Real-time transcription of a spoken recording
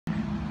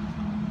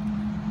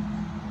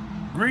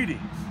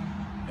Greetings.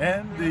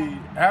 And the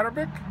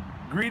Arabic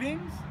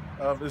greetings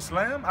of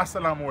Islam,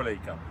 Assalamu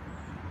alaikum.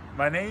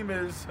 My name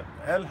is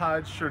El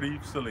Haj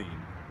Sharif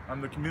Salim.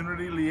 I'm the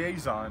Community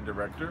Liaison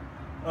Director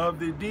of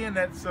the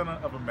Diyanet Center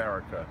of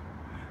America.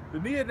 The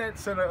Diyanet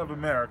Center of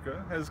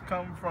America has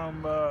come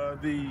from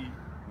the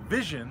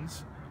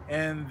visions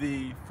and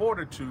the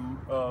fortitude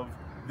of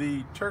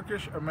the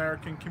Turkish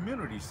American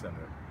Community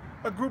Center,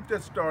 a group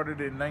that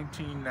started in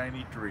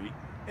 1993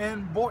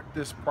 and bought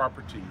this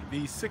property,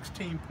 the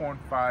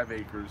 16.5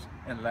 acres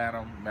in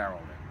Lanham,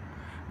 Maryland.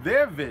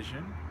 Their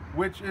vision,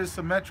 which is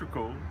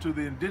symmetrical to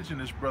the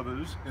indigenous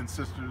brothers and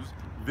sisters'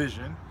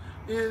 vision,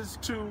 is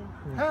to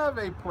have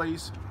a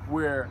place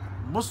where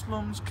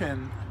Muslims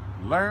can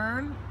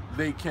learn,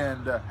 they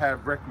can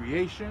have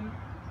recreation,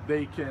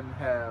 they can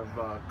have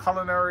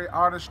culinary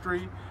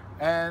artistry,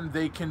 and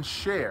they can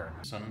share.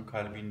 İnsanın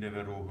kalbinde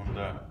ve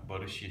ruhunda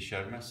barış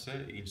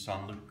yeşermezse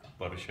insanlık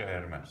barışa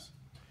ermez.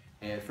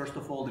 First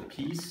of all, the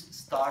peace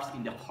starts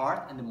in the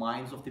heart and the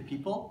minds of the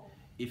people.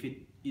 If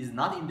it is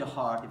not in the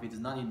heart, if it is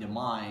not in the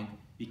mind,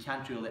 we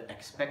can't really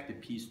expect the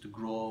peace to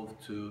grow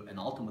to an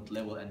ultimate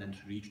level and then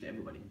to reach to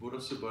everybody.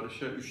 Burası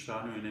barışa 3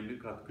 tane önemli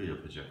katkı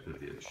yapacaktır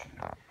diye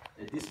düşünüyorum.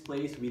 This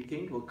place we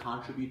think will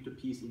contribute to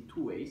peace in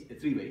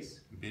three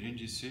ways.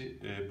 Birincisi,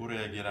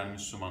 buraya gelen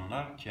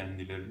Müslümanlar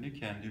kendilerini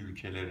kendi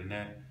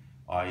ülkelerine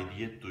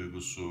aidiyet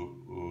duygusu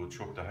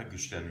çok daha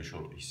güçlenmiş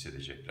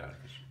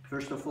hissedeceklerdir.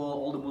 First of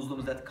all the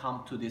Muslims that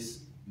come to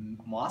this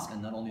mosque,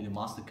 and not only the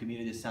mosque, the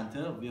community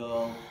center,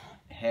 will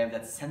have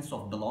that sense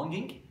of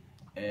belonging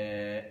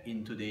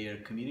into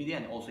their community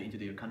and also into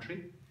their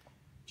country.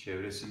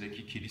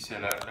 Çevresindeki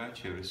kiliselerle,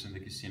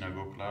 çevresindeki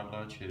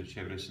sinagoglarla,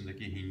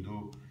 çevresindeki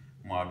Hindu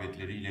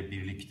mabetleriyle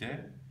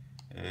birlikte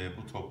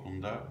bu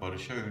toplumda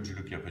barışa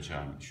öncülük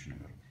yapacağını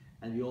düşünüyorum.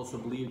 And we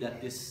also believe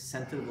that this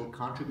center will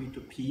contribute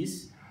to peace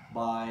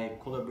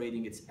by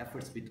collaborating its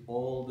efforts with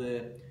all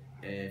the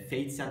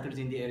faith centers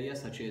in the area,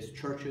 such as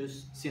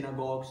churches,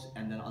 synagogues,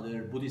 and then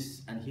other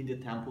Buddhist and Hindu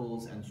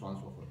temples, and so on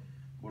and so forth.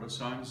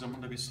 Burası aynı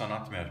zamanda bir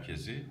sanat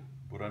merkezi.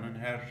 Buranın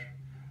her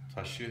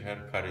taşı,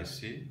 her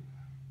karesi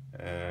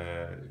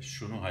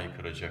şunu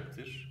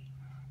haykıracaktır.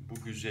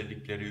 Bu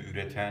güzellikleri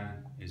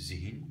üreten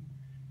zihin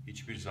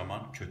hiçbir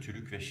zaman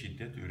kötülük ve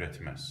şiddet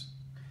üretmez.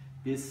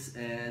 This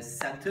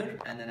center,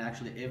 and then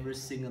actually every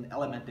single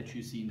element that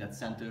you see in that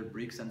center,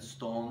 bricks and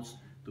stones,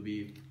 to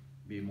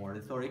be more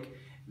rhetoric,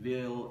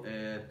 will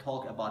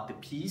talk about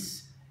the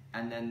peace,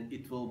 and then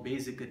it will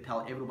basically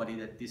tell everybody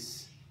that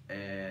this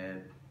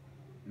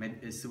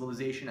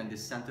civilization and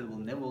this center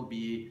will never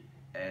be,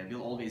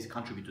 will always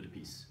contribute to the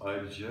peace.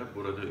 Ayrıca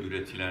burada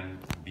üretilen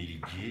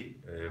bilgi,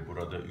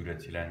 burada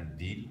üretilen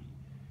dil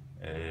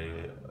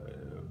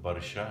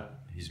barışa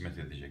hizmet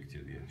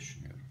edecektir diye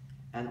düşünüyorum.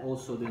 And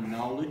also the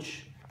knowledge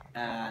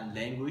and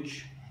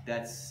language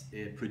that's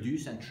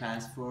produced and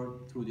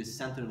transferred through this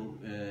center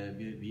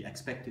will be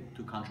expected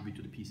to contribute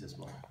to the peace as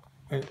well.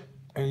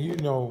 And you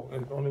know,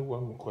 and only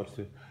one more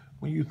question.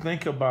 When you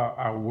think about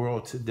our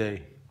world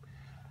today,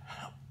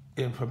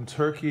 and from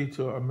Turkey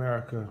to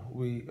America,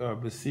 we are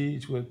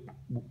besieged with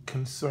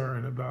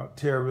concern about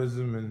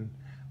terrorism and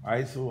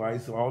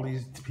ISIL, all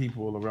these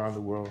people around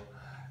the world.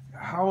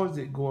 How is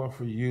it going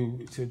for you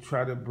to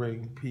try to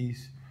bring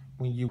peace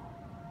when you...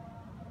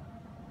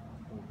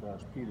 Oh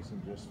gosh,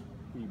 Peterson just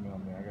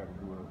emailed me. I got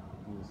to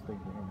do this thing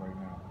for him right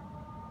now.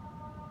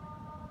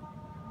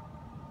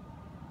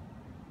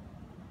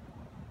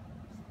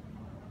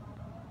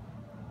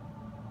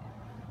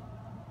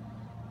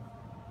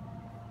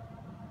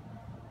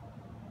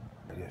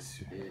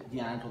 Yes.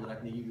 Diyanet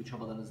olarak ne gibi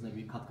çabalarınız, ne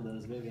gibi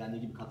katkılarınız veya ne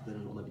gibi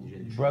katkılarınız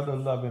olabileceğini düşünüyorum.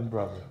 Brother loving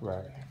brother,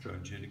 right.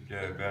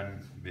 Öncelikle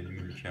benim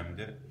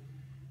ülkemde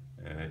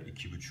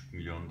 2,5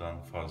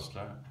 milyondan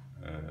fazla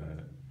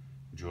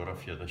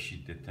coğrafyada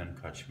şiddetten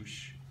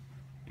kaçmış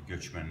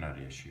göçmenler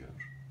yaşıyor.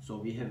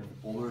 So we have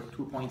over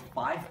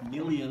 2.5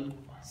 million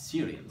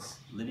Syrians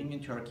living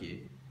in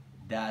Turkey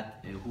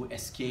that who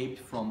escaped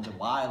from the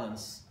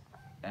violence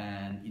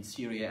and in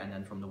Syria and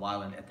then from the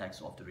violent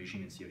attacks of the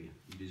regime in Syria.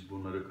 Biz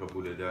bunları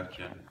kabul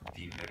ederken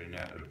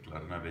dinlerine,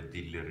 ırklarına ve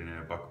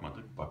dillerine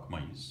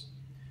bakmayız.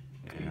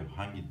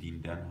 Hangi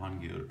dinden,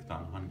 hangi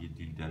ırktan, hangi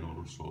dilden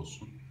olursa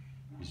olsun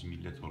biz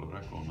millet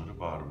olarak onları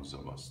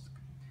bağrımıza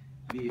bastık.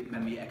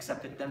 When we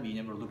accepted them,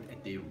 we never looked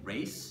at their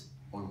race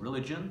or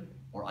religion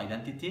or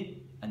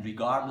identity, and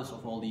regardless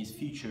of all these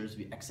features,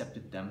 we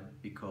accepted them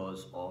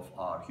because of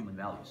our human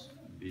values.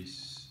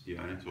 Biz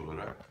Diyanet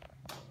olarak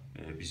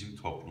bizim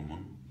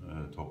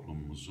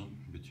toplumumuzun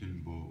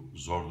bütün bu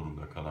zor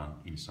durumda kalan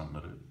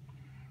insanları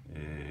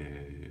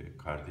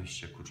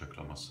kardeşçe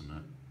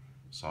kucaklamasını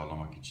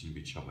sağlamak için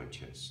bir çaba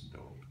içerisinde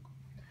olduk.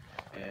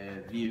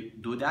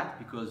 We do that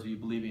because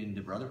we believe in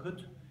the brotherhood,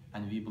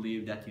 and we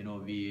believe that we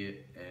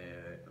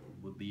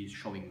will be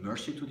showing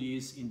mercy to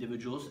these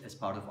individuals as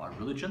part of our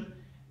religion,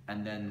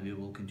 and then we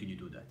will continue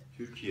to do that.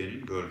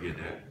 Türkiye'nin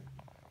bölgede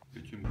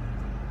bütün